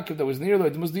Avir Yaakov, that was near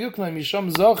Loi,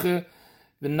 Misham Zoche,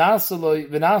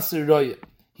 V'nasir Roya.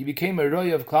 He became a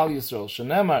Roya of Klal Yisrael.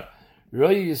 Shenemar,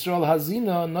 Roya Yisrael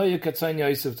Hazina, Noya Katzayin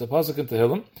Yosef. It's a pasuk in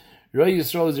Tehillim. Roya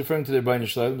Yisrael is referring to the Rebbeinu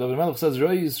Shloim. The Melech says,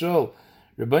 Roya Yisrael,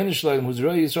 Rebbeinu Shloim, who's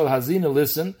Roya Yisrael Hazina,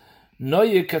 listen,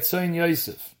 Noya Katzayin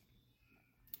Yosef.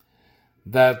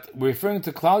 That we're referring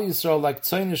to Klal Yisrael like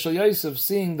Tzayin Shal Yosef,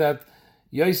 seeing that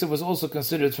Yosef was also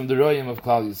considered from the Royim of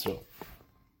Klal Yisrael.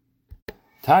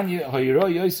 Tanya,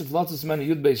 Hayro Yosef Lotus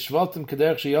Menu Yud Beis Shvatim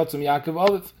Kederech Sheyatzum Yaakov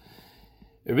Oliv.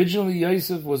 Originally,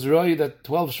 Yosef was Roy that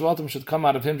 12 Shvatim should come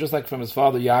out of him, just like from his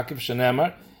father Yaakov.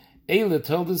 Shenemar, Eila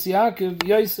told us Yaakov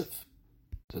Yosef.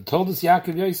 So told us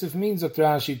Yaakov Yosef means Dr.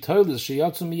 Rashi told us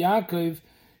Sheyatzum Yaakov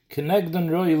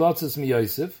Kenegdon Roy Lotus Mi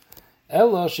Yosef.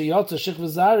 Ella Sheyatzum Shich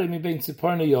V'Zari Mi Bein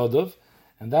Tziparna Yodov,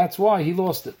 and that's why he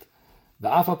lost it. The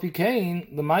Afal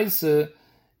Pikein, the Maisa,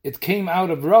 it came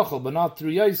out of Rachel, but not through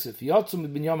Yosef. Yatzum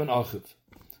Binyamin Achiv.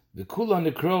 The Kula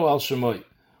Nikro Al Shemoy.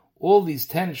 All these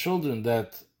 10 children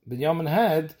that Binyamin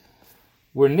had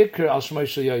were Nikr Al Shemoy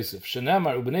Shel Yosef.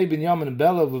 Shenemar Ubenei Binyamin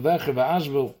Bela V'Vecher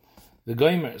V'Ashbel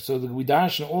V'Goymer. So the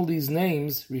Guidarshan, all these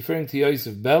names referring to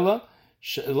Yosef. Bela,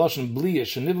 Lashon Bliya,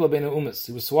 Shenivla Bein Umas.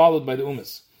 He was swallowed by the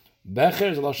Umas. Becher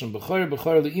is Lashon Bechor,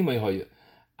 Bechor Le'imay Hoya.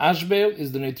 Ashbel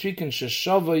is the Netrikin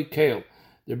Sheshavoi Kael.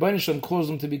 The Rebbeinu Shalom caused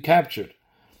them to be captured.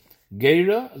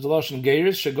 Geira is a lashon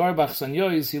Geiris. Shagar Bachsan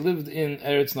Yois, he lived in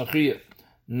Eretz Nachriya.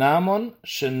 Namon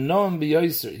Shenon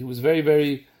B'Yoiser, he was very,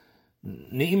 very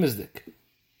neimizdik.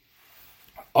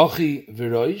 Achi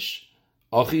V'Roish,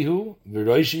 Achihu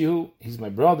V'Roishihu, he's my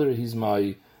brother, he's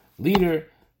my leader.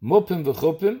 Mupim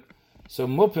V'Chupim. So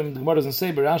Mupim, the Gemara doesn't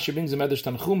say, but Rashi brings a Medrash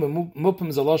Tanchum. Mupim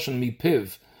is a lashon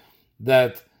Mipiv,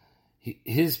 that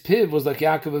his piv was like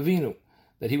Yaakov Avinu,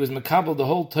 that he was makabel the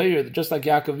whole Torah, just like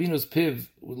Yaakov Avinu's piv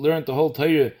learned the whole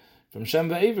Torah from Shem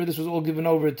Va'ever. This was all given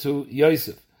over to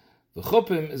Yosef. The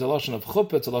chupim is a lashon of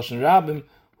chuppah, it's a lashon rabim.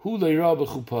 Hu le'ira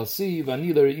b'chupasi,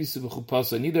 v'ani le'isu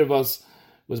b'chupasa. Neither of us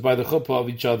was by the chuppah of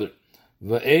each other.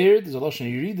 Va'ered is a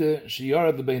lashon yirida,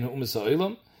 sheyarad l'bein ha'umas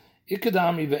ha'olam.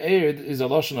 Ikadami va'ered is a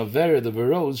lashon of vered, of a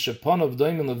rose. Shepanav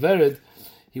doimin le'vered,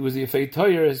 he was the Yefei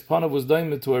Torah, his panav was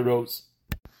doimin to a rose.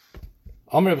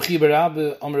 Amr Rabbi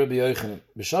Rabbi Amr Rabbi Yochanan.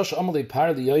 B'shash Amalei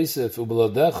Parli Yosef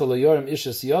u'beladecha le'yorim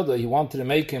ishas yada. He wanted to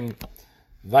make him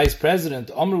vice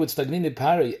president. Amr with Stagnini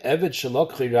Pari Evet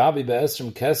Shalokchi Rabbi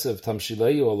be'esrim kesef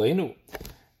tamshileyu aleinu.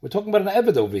 We're talking about an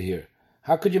Evet over here.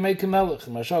 How could you make him melech?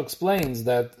 Mashal explains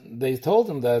that they told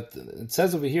him that it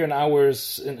says over here in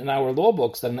our law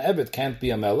books that an Evet can't be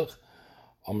a melech.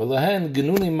 Amr lehen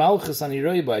genuni malchus an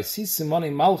iroiba. I see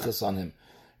simoni malchus on him.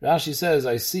 Rashi says,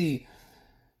 I see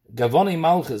Gavoni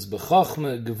Malchus,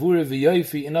 Bechachme, Gevure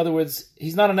V'Yofi. In other words,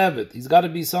 he's not an Eved. He's got to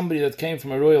be somebody that came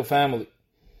from a royal family.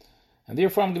 And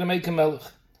therefore I'm going to make him Melech.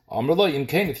 Amr lo, Yim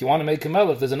Kain, if you want to make him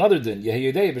Melech, there's another din.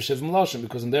 Yehiyodei b'Shivim Lashon,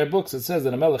 because in their books it says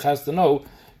that a Melech has to know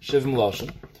Shivim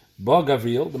Lashon. Ba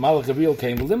Gavriel, the Malach Gavriel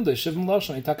came with him, the Shivim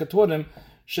Lashon, he taught him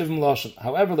Shivim Lashon.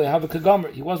 However, they have a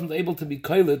Kagomer. He wasn't able to be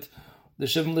Kailit, the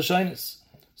Shivim Lashonis.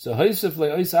 So Haisef le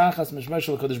Ois Achas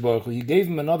Mishmeshel Kadosh Baruch Hu, he gave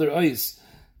him another Ois,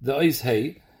 the Ois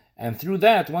Hey, and through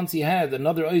that, once he had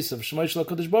another Ois of Shemay Shel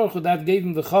HaKadosh Baruch Hu, that gave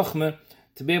him the Chachmeh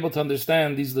to be able to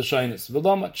understand these Lashonis.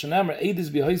 V'lomat Shenamar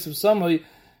Eidis B'Hois of Samoi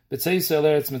B'Tzeis El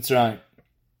Eretz Mitzrayim.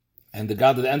 And the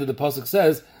God at the end of the pasuk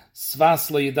says,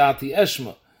 Svas Lo Yidati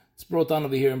Eshma. It's brought down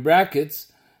over here in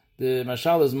brackets. The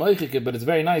Mashal is Moichike, but it's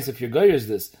very nice if your Goyer is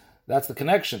this. That's the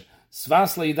connection.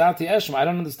 Svas leidati eshma. I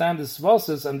don't understand the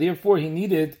svasis, and therefore he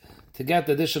needed to get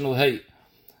the additional hay.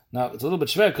 Now, it's a little bit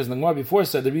schwer, because the Gemara before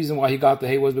said the reason why he got the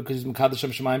hay was because he's Mekadosh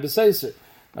Shemayim B'Seiser.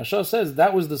 Mashal says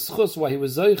that was the schus why he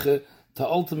was Zoiche to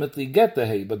ultimately get the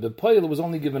hay, but the poil was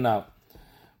only given out.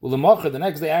 Well, the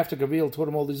next day after Gabriel taught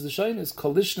him all these Lashonis,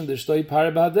 Kalishn the Shtoi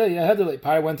Pari Ba'adei, Yehedele,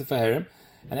 Pari went to Faherim,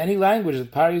 and any language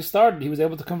that Pari started, he was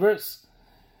able to converse.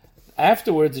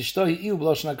 Afterwards, Ishtoi Iu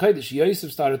B'Lashon HaKodesh,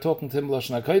 Yosef started talking to him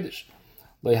B'Lashon HaKodesh.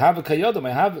 Le'hava Kayodam,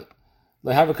 I have it.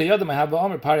 Le'hava Kayodam, I have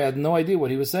Omer. Pari had no idea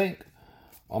what he was saying.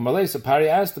 Omer so Pari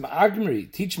asked him, Agmari,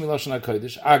 teach me Lashon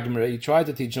HaKodesh. Agmari, he tried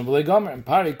to teach him, V'lei Gomer, and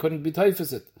Pari couldn't be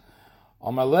typhus it.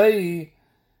 Omer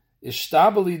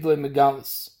Ishtabali le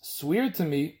Megalis, swear to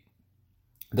me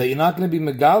that you're not going to be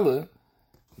Megala,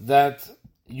 that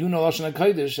you know Lashon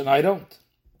HaKodesh and I don't.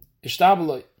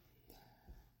 Ishtabali.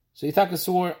 So Yitzhak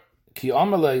swore, Ki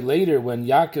Amalei, later when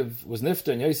Yaakov was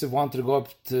nifter and Yosef wanted to go up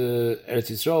to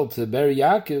Eretz Yisrael to bury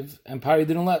Yaakov, and Pari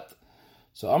didn't let.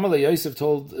 So Amalei Yosef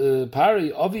told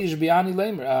Pari, Avi ish bi'ani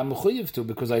leimer, I'm mechuyev to,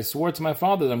 because I swore to my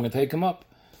father that I'm going to take him up.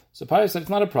 So Pari said,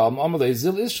 it's not a problem. Amalei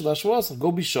zil ish shel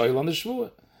go be shoyl on the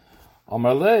shvuah.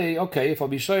 Amalei, okay, if I'll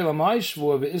be shoyl on my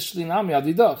shvuah, ve'ishli nami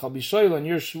adidach, I'll be shoyl on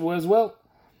your shvuah as well.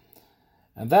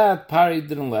 And that Pari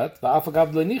didn't let.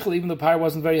 Even though Pari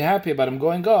wasn't very happy about him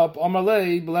going up,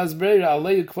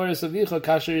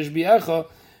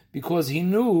 because he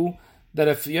knew that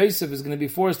if Yosef is going to be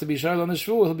forced to be shayl on the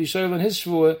shvuah, he'll be shayl on his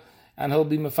shvuah, and he'll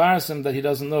be mefarsim that he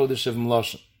doesn't know the shivim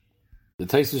lashon. The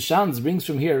Tosfos Shans brings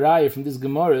from here a raya from this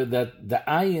Gemara that the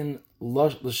ayin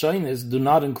lashonis do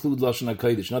not include lashon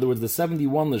hakodesh. In other words, the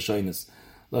 71 lashonis,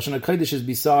 lashon hakodesh is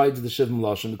besides the shivim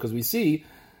lashon, because we see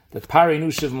that Pari knew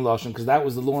Shivim Lashon, because that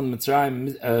was the law in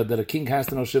Mitzrayim, that a king has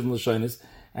to know Shivim Lashonis,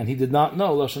 and he did not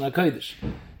know Lashon HaKodesh.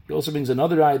 He also brings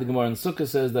another ayah, the Gemara in Sukkah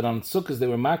says that on Sukkahs they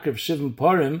were makriv Shivim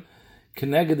Parim,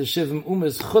 keneged the Shivim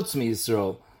Umas Chutz Mi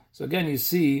Yisrael. So again you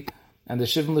see, and the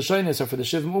Shivim Lashonis are for the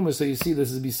Shivim Umas, so you see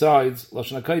this is besides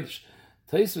Lashon HaKodesh.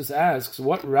 Tosfos asks,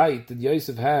 what right did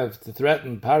Yosef have to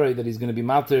threaten Pari that he's going to be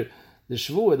mater the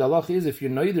Shvuah? The halach is, if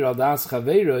you're noider al das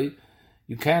chaveiroi,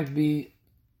 you can't be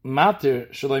mater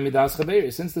shaloi midas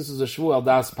chaveri. Since this is a shvu al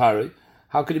das pari,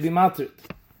 how could it be mater?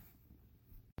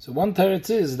 So one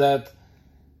teretz is that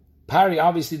Pari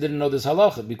obviously didn't know this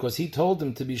halacha, because he told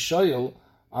him to be shoyel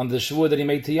on the shvu that he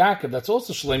made to Yaakov. That's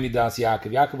also shaloi midas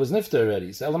Yaakov. Yaakov was nifter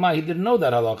already. So Elamai, he didn't know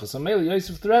that halacha. So Mele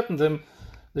Yosef threatened him,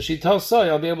 the shitol soy,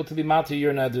 I'll be able to be mater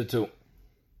your neder too.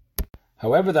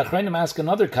 However, the Achronim ask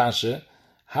another kasha,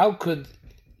 how could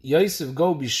Yosef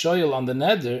go be shoyel on the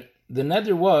neder? The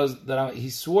neder was that he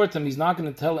swore to him he's not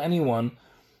going to tell anyone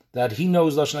that he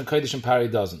knows Lashon HaKodesh and Pari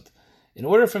doesn't. In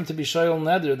order for him to be shoyel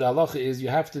neder, the halacha is you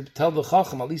have to tell the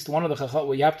chacham, at least one of the chacham,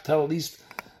 well, you have to tell at least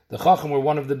the chacham or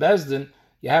one of the bezdin,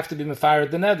 you have to be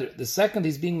mefared the neder. The second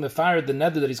he's being mefared the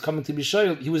neder that he's coming to be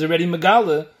shoyel, he was already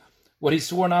megala what he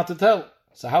swore not to tell.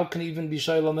 So how can he even be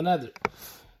shoyel on the neder?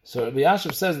 So Rabbi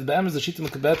Yashav says that Be'emes the Shita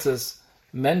Mekabetzes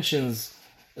mentions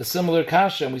a similar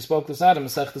kasha, and we spoke this out in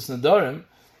Masechtas Nedarim.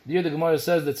 Here the Gemara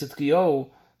says that Tzidkiyahu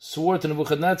swore to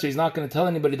Nebuchadnezzar he's not going to tell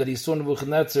anybody that he saw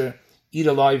Nebuchadnezzar eat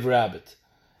a live rabbit.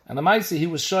 And the Maisi, he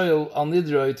was shoyel al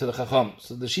nidroi to the Chacham.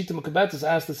 So the Shita Mekabetzes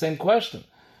asked the same question.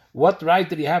 What right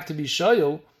did he have to be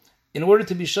shoyel? In order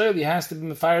to be shoyel, he has to be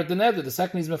mefared the neder. The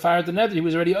second he's mefared the neder, he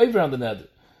was already over on the neder.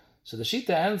 So the Shita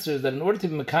answers that in order to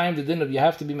be mekayim the din of you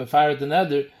have to be mefared the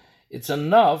neder, it's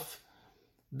enough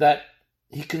that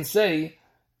he can say,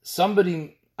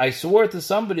 I swore to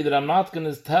somebody that I'm not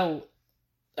going to tell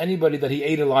anybody that he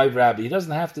ate a live rabbit. He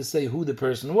doesn't have to say who the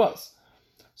person was.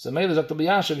 So Meir Dr.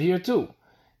 B'Yashav here too.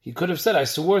 He could have said, I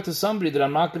swore to somebody that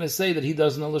I'm not going to say that he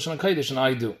doesn't know Lashon HaKodesh and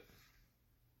I do.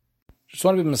 Just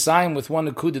want to be Messiah with one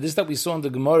Akuda. This that we saw in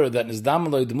the Gemara, that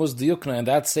Nizdamaloi, the Mus Diyukna, and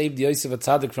that saved Yosef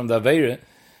HaTzadik from the Aveira.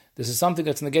 This is something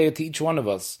that's negated to each one of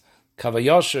us.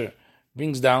 Kavayosher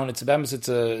brings down,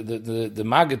 the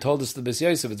Maggid told us the Bes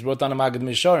Yosef, it's brought down a Maggid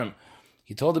Misharim.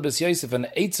 He told the Bes Yosef, an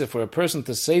eitzah for a person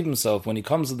to save himself when he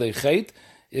comes to the Chet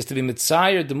is to be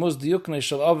mitzayer the mus diyuknei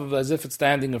shel aviv as if it's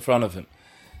standing in front of him.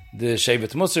 The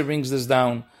Shevet Musar brings this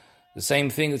down. The same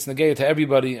thing, it's negayah to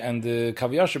everybody, and the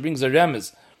Kaviyasha brings a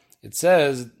remez. It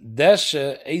says,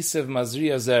 Deshe Esev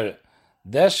Mazriya Zera.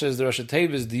 Deshe is the Rosh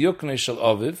Tevis diyuknei shel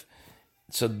aviv.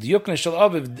 So diyuknei shel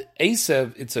aviv,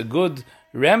 Esev, it's a good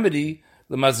remedy,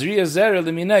 the Mazriya Zera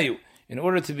lemineu. In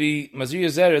order to be Mazriya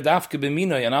Zera dafke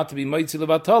b'minoi and not to be Moitzi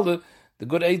levatala, the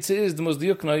good eitzah is the most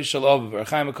diyuknoi shel aviv.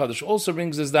 Archaim HaKadosh also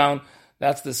brings this down.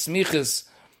 That's the smichas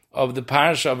of the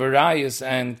parasha of Arayas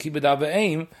and Kibud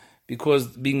Avayim, because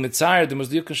being mitzayer the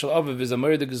most diyuknoi shel aviv is a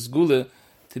murder gesgula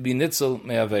to be nitzel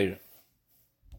me'aveir.